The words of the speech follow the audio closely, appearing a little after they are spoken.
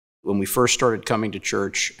When we first started coming to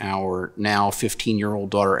church, our now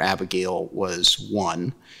 15-year-old daughter Abigail was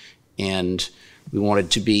 1, and we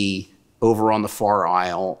wanted to be over on the far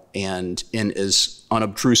aisle and in as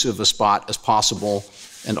unobtrusive a spot as possible,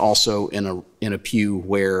 and also in a pew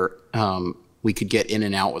where we could get in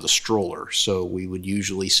and out with a stroller. So we would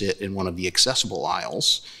usually sit in one of the accessible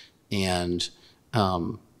aisles, and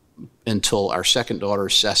until our second daughter,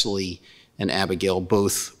 Cecily, and Abigail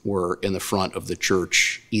both were in the front of the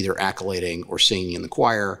church, either acolyting or singing in the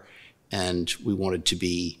choir, and we wanted to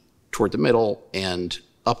be toward the middle and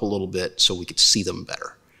up a little bit so we could see them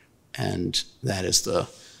better. And that is the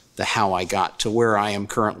how I got to where I am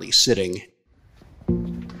currently sitting.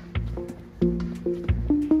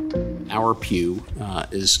 Our pew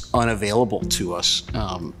is unavailable to us,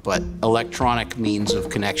 but electronic means of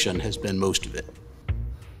connection has been most of it.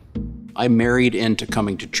 I married into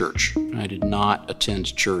coming to church. I did not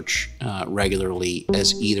attend church regularly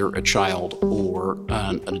as either a child or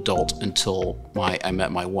an adult until I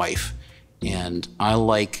met my wife. And I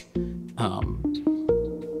like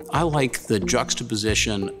the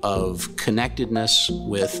juxtaposition of connectedness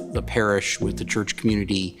with the parish, with the church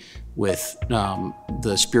community, with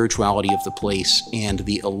the spirituality of the place, and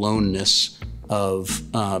the aloneness of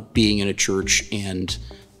being in a church, and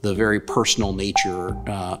the very personal nature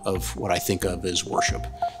of what I think of as worship.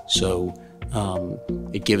 So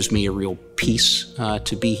it gives me a real peace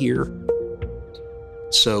to be here.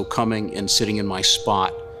 So coming and sitting in my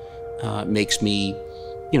spot makes me,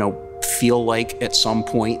 feel like at some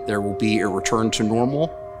point there will be a return to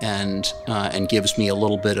normal, and gives me a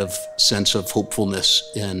little bit of sense of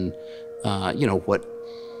hopefulness in, what,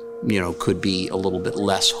 could be a little bit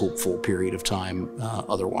less hopeful period of time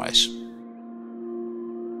otherwise.